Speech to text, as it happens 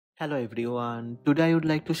Hello everyone, today I would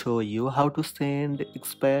like to show you how to send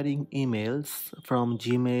expiring emails from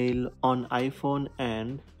Gmail on iPhone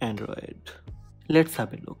and Android. Let's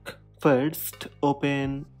have a look. First,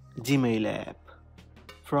 open Gmail app.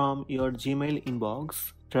 From your Gmail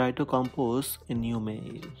inbox, try to compose a new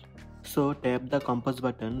mail. So tap the compose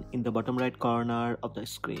button in the bottom right corner of the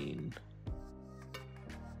screen.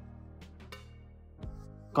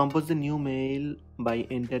 Compose the new mail by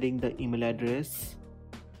entering the email address.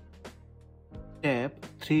 Tap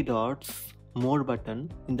three dots More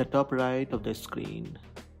button in the top right of the screen.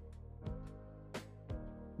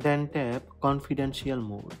 Then tap Confidential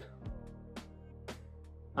Mode.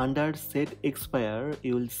 Under Set Expire,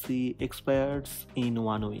 you will see expires in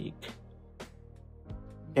 1 week.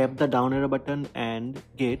 Tap the down arrow button and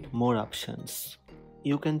get more options.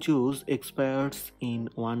 You can choose expires in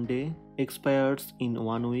 1 day, expires in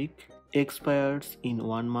 1 week, expires in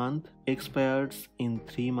 1 month, expires in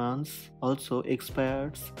 3 months, also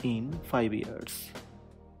expires in 5 years.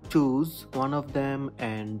 Choose one of them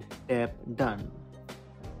and tap Done.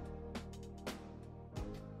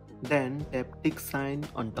 Then tap tick sign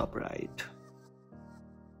on top right.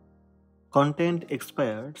 Content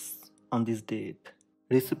expires on this date.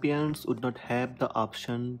 Recipients would not have the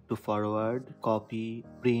option to forward, copy,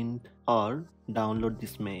 print, or download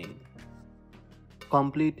this mail.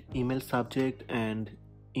 Complete email subject and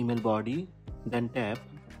email body, then tap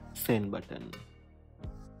Send button.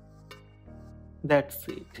 That's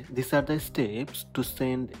it. These are the steps to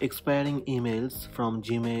send expiring emails from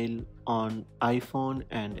Gmail on iPhone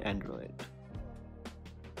and Android.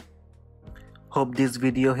 Hope this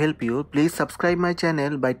video helped you. Please subscribe my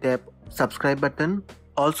channel by tap subscribe button.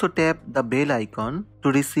 Also tap the bell icon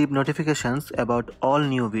to receive notifications about all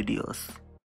new videos.